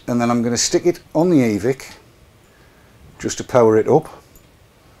 And then I'm going to stick it on the e-cigs, just to power it up,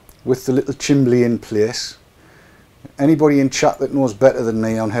 with the little chimbley in place. Anybody in chat that knows better than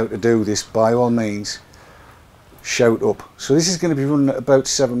me on how to do this, by all means, shout up. So this is going to be running at about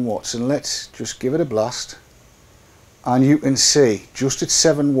 7 watts, and let's just give it a blast, and you can see just at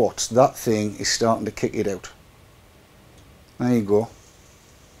 7 watts that thing is starting to kick it out. There you go.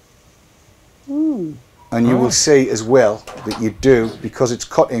 And you will see as well that you do, because it's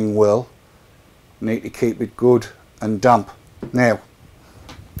cotting wool, need to keep it good and damp. Now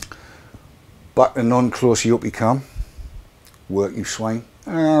back to non-close uppy cam. Work you swing.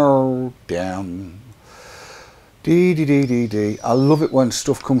 Oh, down. Dee dee dee dee dee. I love it when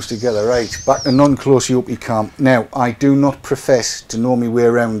stuff comes together. Right, back to non-close uppy cam. Now, I do not profess to know my way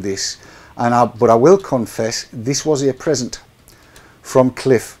around this, but I will confess this was a present from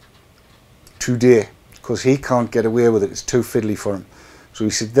Cliff today, because he can't get away with it. It's too fiddly for him. So he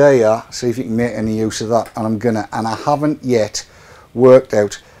said, there you are, see if you can make any use of that. And I'm gonna, and I haven't yet worked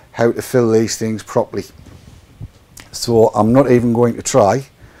out how to fill these things properly, so I'm not even going to try.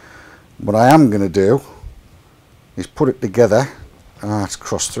 What I am going to do is put it together. It's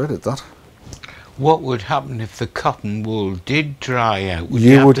cross-threaded, that. What would happen if the cotton wool did dry out? Would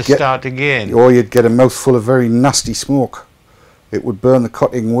you have to start again? Or you'd get a mouthful of very nasty smoke. It would burn the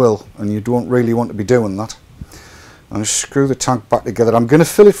cotting wool, and you don't really want to be doing that. And just screw the tank back together. I'm going to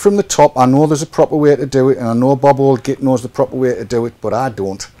fill it from the top. I know there's a proper way to do it, and I know Bob Oldgit knows the proper way to do it, but I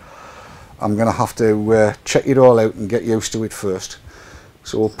don't. I'm going to have to check it all out and get used to it first.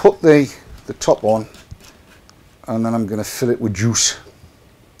 So we'll put the top on, and then I'm going to fill it with juice.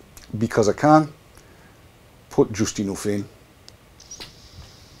 because I can. Put just enough in.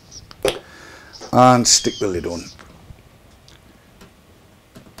 And stick the lid on.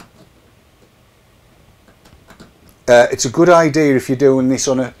 It's a good idea if you're doing this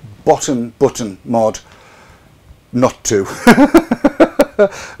on a bottom button mod not to.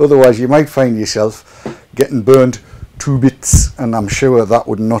 Otherwise you might find yourself getting burned to bits, and I'm sure that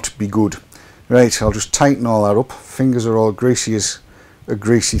would not be good. Right, I'll just tighten all that up. Fingers are all greasy as a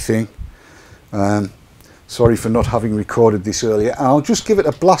greasy thing. Sorry for not having recorded this earlier. I'll just give it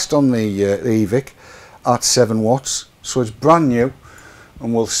a blast on the e-cigs at 7 watts, so it's brand new,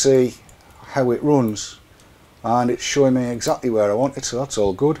 and we'll see how it runs. And it's showing me exactly where I want it, so that's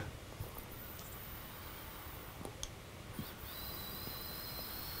all good.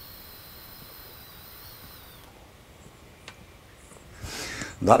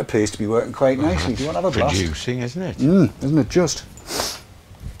 That appears to be working quite nicely. Do you want to have a blast? Producing, isn't it? Isn't it just?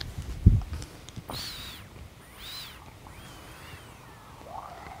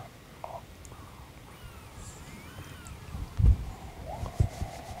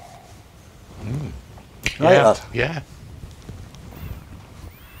 Like Yeah, that? yeah.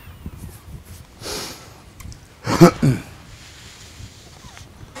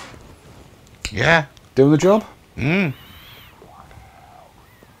 Yeah. Doing the job?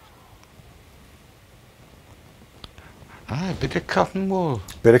 A bit of cotton wool.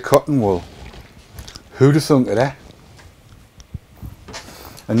 Bit of cotton wool. Who'd have thunk it, eh?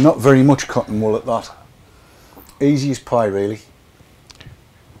 And not very much cotton wool at that. Easy as pie, really.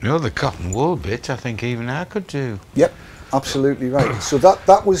 No, the cotton wool bit, I think even I could do. Yep, absolutely right. So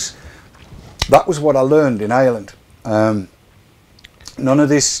that was what I learned in Ireland. None of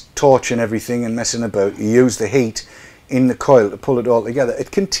this torch and everything and messing about. You use the heat in the coil to pull it all together.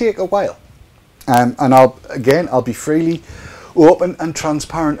 It can take a while. And I'll be freely open and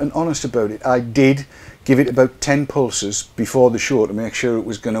transparent and honest about it. I did give it about 10 pulses before the show to make sure it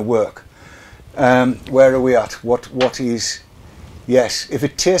was going to work. Where are we at? What is... Yes, if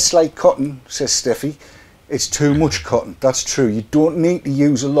it tastes like cotton, says Steffi, it's too much cotton. That's true. You don't need to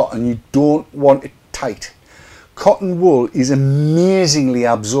use a lot, and you don't want it tight. Cotton wool is amazingly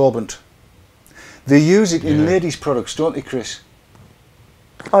absorbent. They use it in ladies' products, don't they, Chris?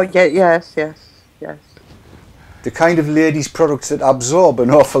 Oh, yeah, yes. The kind of ladies' products that absorb an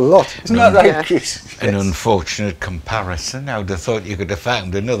awful lot. Isn't that right, Chris? An unfortunate comparison. I would have thought you could have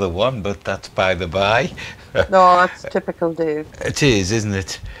found another one, but that's by the by. No, that's typical Dave. It is, isn't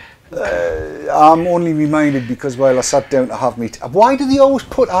it? I'm only reminded because while I sat down to have me... Why do they always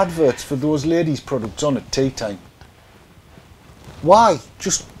put adverts for those ladies' products on at tea time? Why?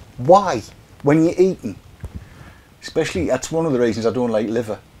 Just why? When you're eating? Especially, that's one of the reasons I don't like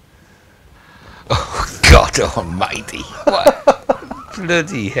liver. Oh, God almighty. What?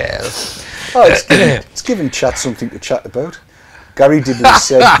 Bloody hell. Oh, it's giving chat something to chat about. Gary Dibley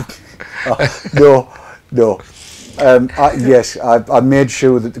said... No. Yes, I made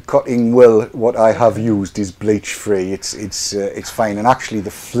sure that the cotton wool, what I have used, is bleach free. It's fine, and actually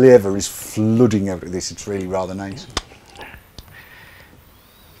the flavour is flooding out of this. It's really rather nice.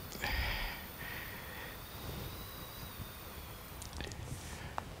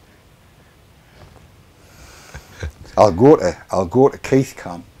 I'll go to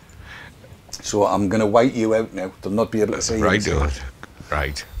Kayfun. So I'm going to white you out now. They'll not be able to see you. Right,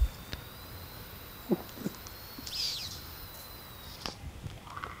 right.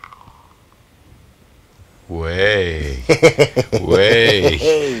 Way.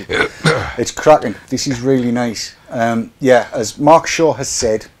 It's cracking. This is really nice. Yeah, as Mark Shaw has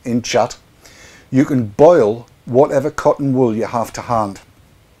said in chat, you can boil whatever cotton wool you have to hand.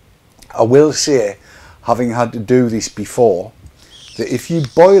 I will say, having had to do this before, that if you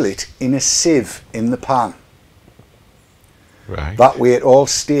boil it in a sieve in the pan, right, that way it all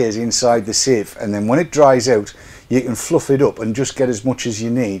stays inside the sieve, and then when it dries out you can fluff it up and just get as much as you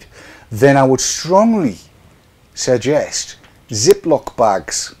need. Then I would strongly suggest Ziploc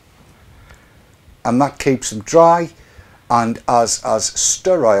bags, and that keeps them dry and as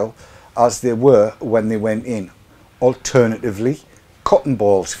sterile as they were when they went in. Alternatively, cotton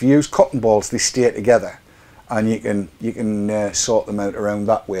balls. If you use cotton balls, they stay together, and you can sort them out around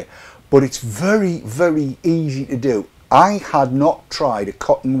that way. But it's very, very easy to do. I had not tried a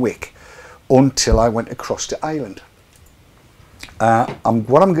cotton wick until I went across to Ireland.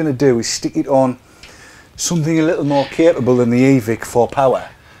 What I'm going to do is stick it on something a little more capable than the e-cigs for power.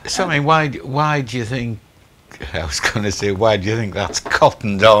 So, I mean, why do you think, I was going to say, why do you think that's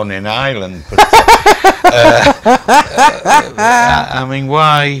cottoned on in Ireland? But I mean,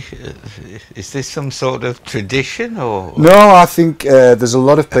 why? Is this some sort of tradition, or? No, I think there's a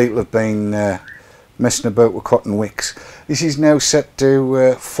lot of people have been messing about with cotton wicks. This is now set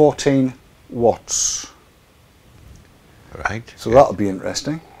to 14 watts. Right. So that'll be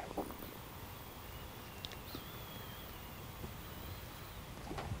interesting.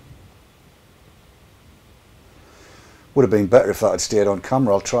 Would have been better if that had stayed on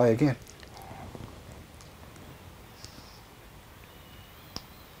camera. I'll try again.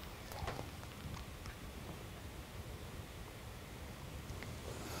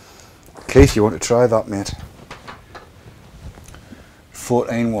 Keith, you want to try that, mate?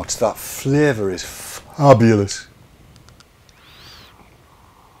 14 watts. That flavour is fabulous.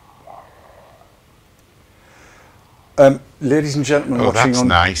 Ladies and gentlemen,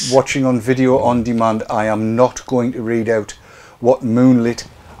 watching on video on demand, I am not going to read out what Moonlit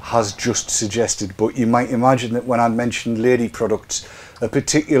has just suggested, but you might imagine that when I mentioned lady products, a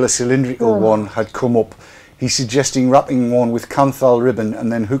particular cylindrical one had come up. He's suggesting wrapping one with canthal ribbon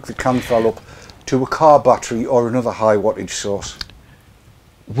and then hook the canthal up to a car battery or another high wattage source.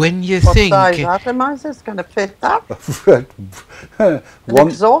 When you what think... size atomizer going to fit that? An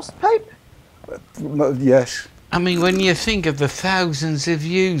exhaust pipe? Yes. I mean, when you think of the thousands of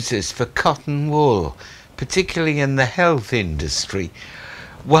users for cotton wool, particularly in the health industry,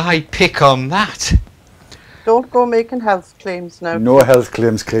 why pick on that? Don't go making health claims now. No health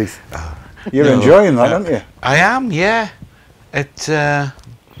claims, Keith. You're enjoying that, aren't you? I am, yeah. A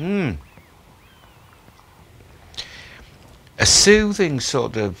soothing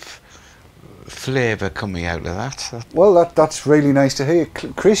sort of flavour coming out of that. Well, that's really nice to hear.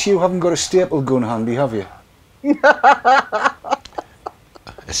 Chris, you haven't got a staple gun handy, have you? A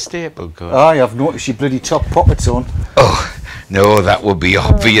staple gun? Aye, I've noticed your bloody top pockets on. Oh, no, that would be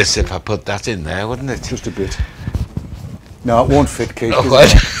obvious if I put that in there, wouldn't it? Just a bit. No, it won't fit, Keith.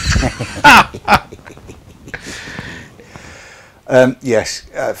 Yes,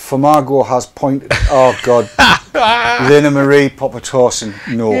 Farmago has pointed... Oh, God. Lena Marie Popper-Torsen.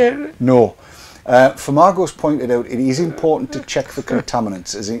 No, yeah. No. Farmago's pointed out it is important to check for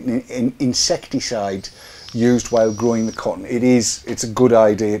contaminants, as in insecticide used while growing the cotton. It's a good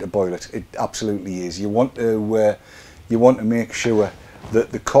idea to boil it. It absolutely is. You want to make sure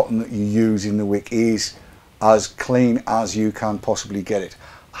that the cotton that you use in the wick is as clean as you can possibly get it.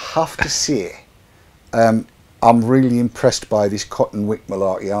 I have to say, I'm really impressed by this cotton wick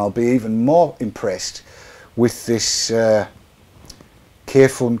malarkey, and I'll be even more impressed with this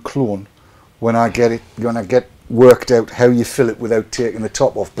Kayfun clone when I get worked out how you fill it without taking the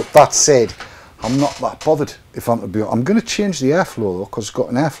top off. But that said, I'm not that bothered if I'm to be honest. I'm going to change the airflow though, because it's got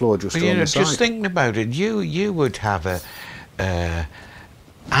an airflow adjuster on the side. Just thinking about it, you would have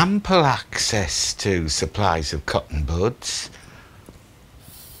ample access to supplies of cotton buds.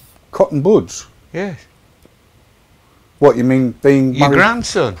 Cotton buds? Yes. What, you mean being your married?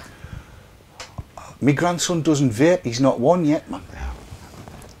 Grandson? My grandson doesn't vape. He's not one yet, man.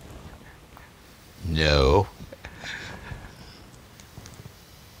 No.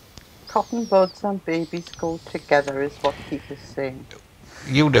 Cotton buds and babies go together, is what Keith is saying.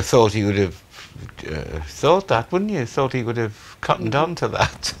 You would have thought he would have thought that, wouldn't you? Thought he would have cottoned on to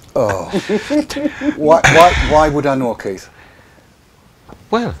that. Oh. Why would I know, Keith?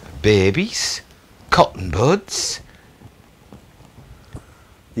 Well, babies, cotton buds.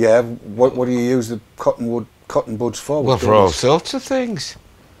 Yeah, what do you use the cotton buds for? Well, for all sorts of things.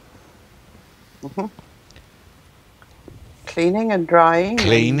 Mm-hmm. Cleaning and drying.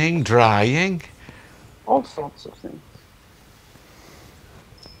 Cleaning, drying. All sorts of things.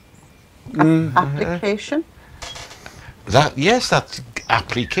 Application? That's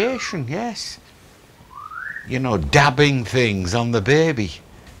application, yes. You know, dabbing things on the baby.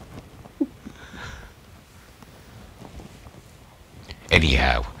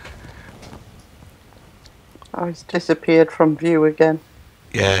 Anyhow. Oh, he's disappeared from view again.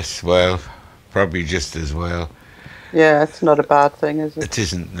 Yes, well, probably just as well. Yeah, it's not a bad thing, is it? It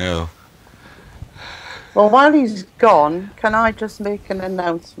isn't, no. Well, while he's gone, can I just make an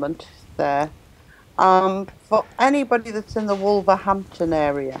announcement there? For anybody that's in the Wolverhampton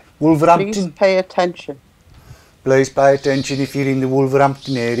area, please pay attention. Please pay attention if you're in the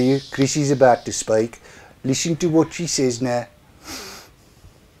Wolverhampton area. Chris is about to speak. Listen to what she says now.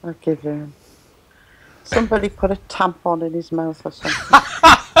 I'll give you. Somebody put a tampon in his mouth or something.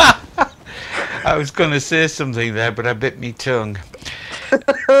 I was going to say something there, but I bit me tongue. I've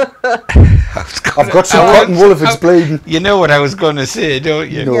got some cotton wool if it's bleeding. You know what I was going to say,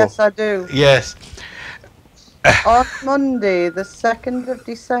 don't you? No. Yes, I do. Yes. On Monday, the 2nd of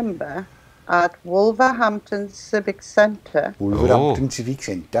December, at Wolverhampton Civic Centre. Wolverhampton Civic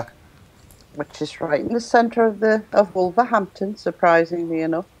Centre. Which is right in the centre of Wolverhampton, surprisingly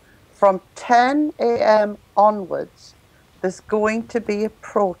enough. From 10 a.m. onwards, there's going to be a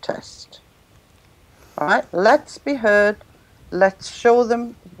protest. All right, let's be heard. Let's show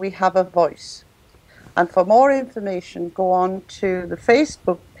them we have a voice. And for more information, go on to the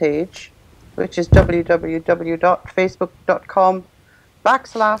Facebook page, which is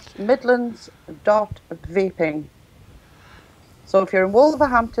www.facebook.com/midlands.vaping. So if you're in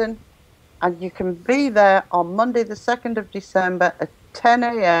Wolverhampton, and you can be there on Monday the 2nd of December at 10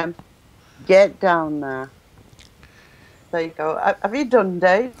 a.m, get down there. There you go. Have you done,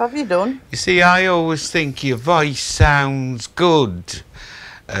 Dave? Have you done? You see, I always think your voice sounds good,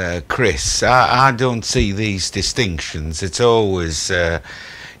 Chris. I don't see these distinctions. It's always,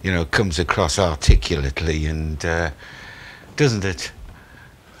 you know, comes across articulately, and doesn't it?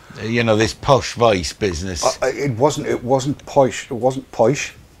 You know, this posh voice business. It wasn't posh. It wasn't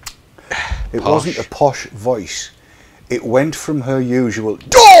posh. It wasn't a posh voice. It went from her usual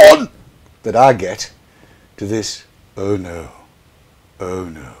 "Dawn" that I get to this "Oh no, oh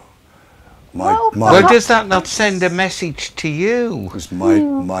no." Well, does that not send a message to you? Because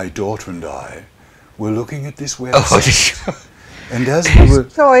my daughter and I were looking at this website, and as we were,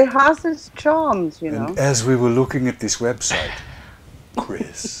 so it has its charms, you know. And as we were looking at this website,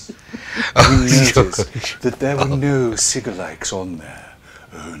 Chris, we noticed that there were no cigalikes on there.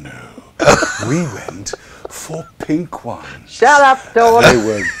 Oh no. We went for pink ones. Shut up, Dawn. They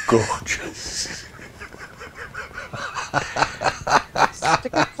were gorgeous.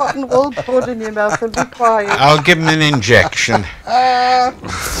 Stick a cotton wool pud in your mouth and be quiet. I'll give him an injection.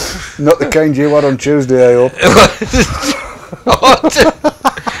 Not the kind you had on Tuesday, I hope.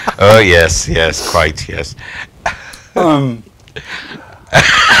 Oh yes, yes, quite, yes.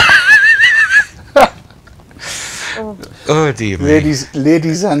 Oh dear me.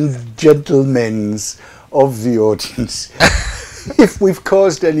 Ladies and gentlemen of the audience, if we've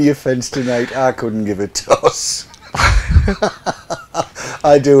caused any offence tonight, I couldn't give a toss.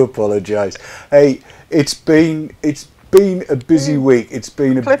 I do apologise. Hey, it's been a busy week. It's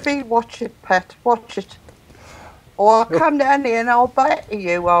been a Cliffy, watch it, pet. Watch it. Or I'll come down here and I'll bite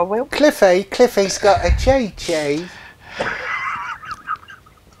you, I will. Cliffy's got a chi-chi.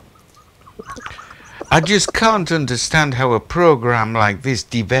 I just can't understand how a programme like this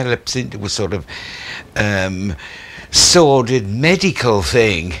develops into a sort of sordid medical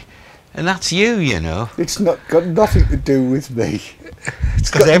thing. And that's you, you know. It's got nothing to do with me. It's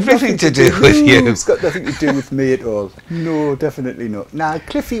got everything to do with you. It's got nothing to do with me at all. No, definitely not. Now,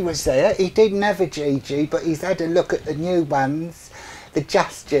 Cliffy was there. He didn't have a GG, but he's had a look at the new ones, the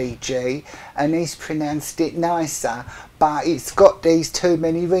Just GG, and he's pronounced it nicer, but it's got these too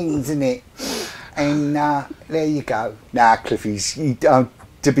many rings in it. And there you go. Nah, Cliffy's... to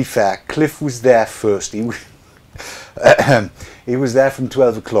be fair, Cliff was there first. He was there from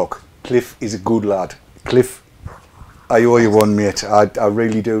 12 o'clock. Cliff is a good lad. Cliff, I owe you one, mate. I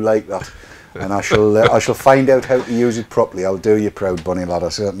really do like that. And I shall find out how to use it properly. I'll do you proud, Bonnie lad. I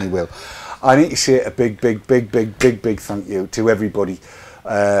certainly will. I need to say a big thank you to everybody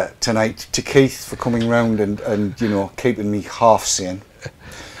tonight. To Keith for coming round and you know, keeping me half sane.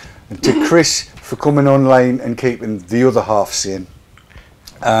 And to Chris for coming online and keeping the other half sane.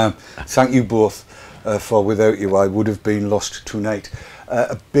 Thank you both, for without you I would have been lost tonight.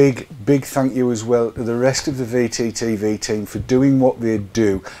 A big thank you as well to the rest of the VTTV team for doing what they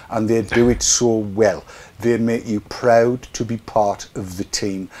do, and they do it so well. They make you proud to be part of the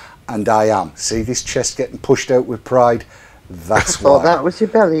team, and I am. See this chest getting pushed out with pride? That's why. I thought that was your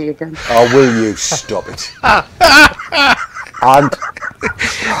belly again. Oh, will you stop it? And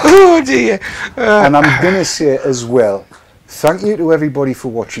oh dear. And I'm going to say as well, thank you to everybody for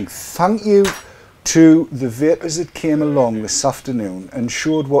watching. Thank you to the vapors that came along this afternoon and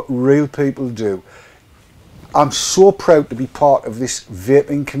showed what real people do. I'm so proud to be part of this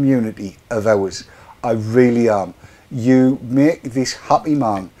vaping community of ours. I really am. You make this happy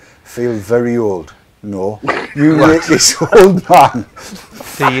man feel very old. No, you make this old man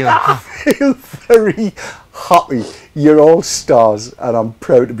feel very happy. You're all stars, and I'm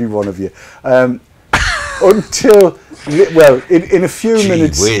proud to be one of you. Until, well, in a few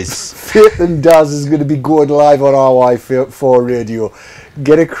minutes, Faith and Daz is going to be going live on RY4 radio.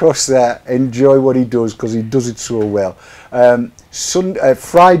 Get across there, enjoy what he does, because he does it so well.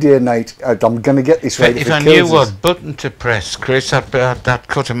 Friday night, I'm going to get this right. If I knew what button to press, Chris, I'd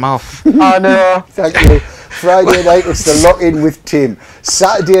cut him off. I know. Thank you. Friday night, it's the lock-in with Tim.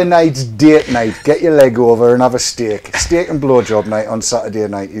 Saturday night's date night. Get your leg over and have a steak. Steak and blowjob night on Saturday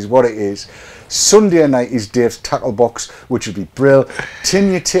night is what it is. Sunday night is Dave's tackle box, which will be brill.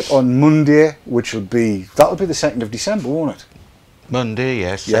 Tin your tip on Monday, which will be, that'll be the 2nd of December, won't it? Monday,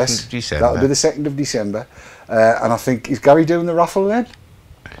 yes, 2nd Yes, of December. that'll be the 2nd of December. And I think, is Gary doing the raffle then?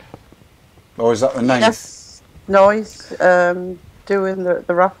 Or is that the 9th? Yes. No, he's doing the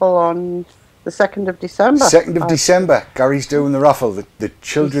raffle on the 2nd of December. 2nd of December, Gary's doing the raffle. The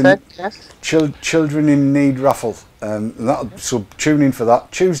children, said, yes. Children in Need raffle. So tune in for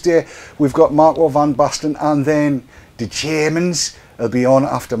that. Tuesday, we've got Marco Van Basten, and then the Germans will be on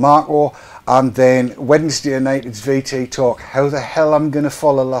after Marco. And then Wednesday night, it's VT Talk. How the hell I'm going to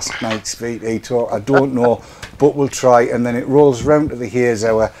follow last night's VT Talk, I don't know, but we'll try. And then it rolls round to the Haze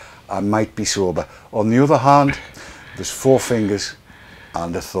Hour. I might be sober. On the other hand, there's 4 fingers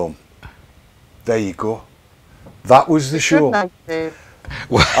and a thumb. There you go. That was the show. Good night, Dave.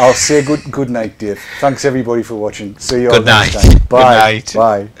 I'll say good night, Dave. Thanks everybody for watching. See you all Good night. next time. Bye. Good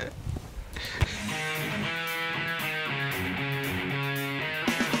night. Bye.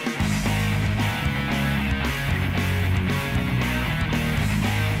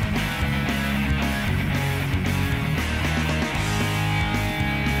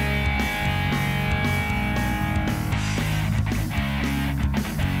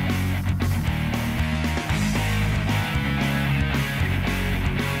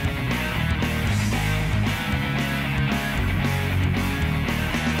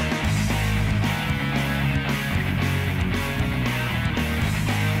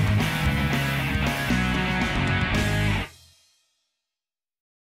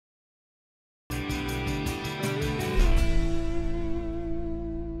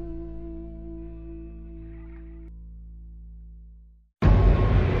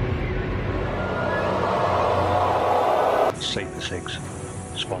 Save the Cigs,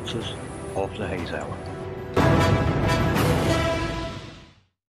 sponsors of the Haze Hour.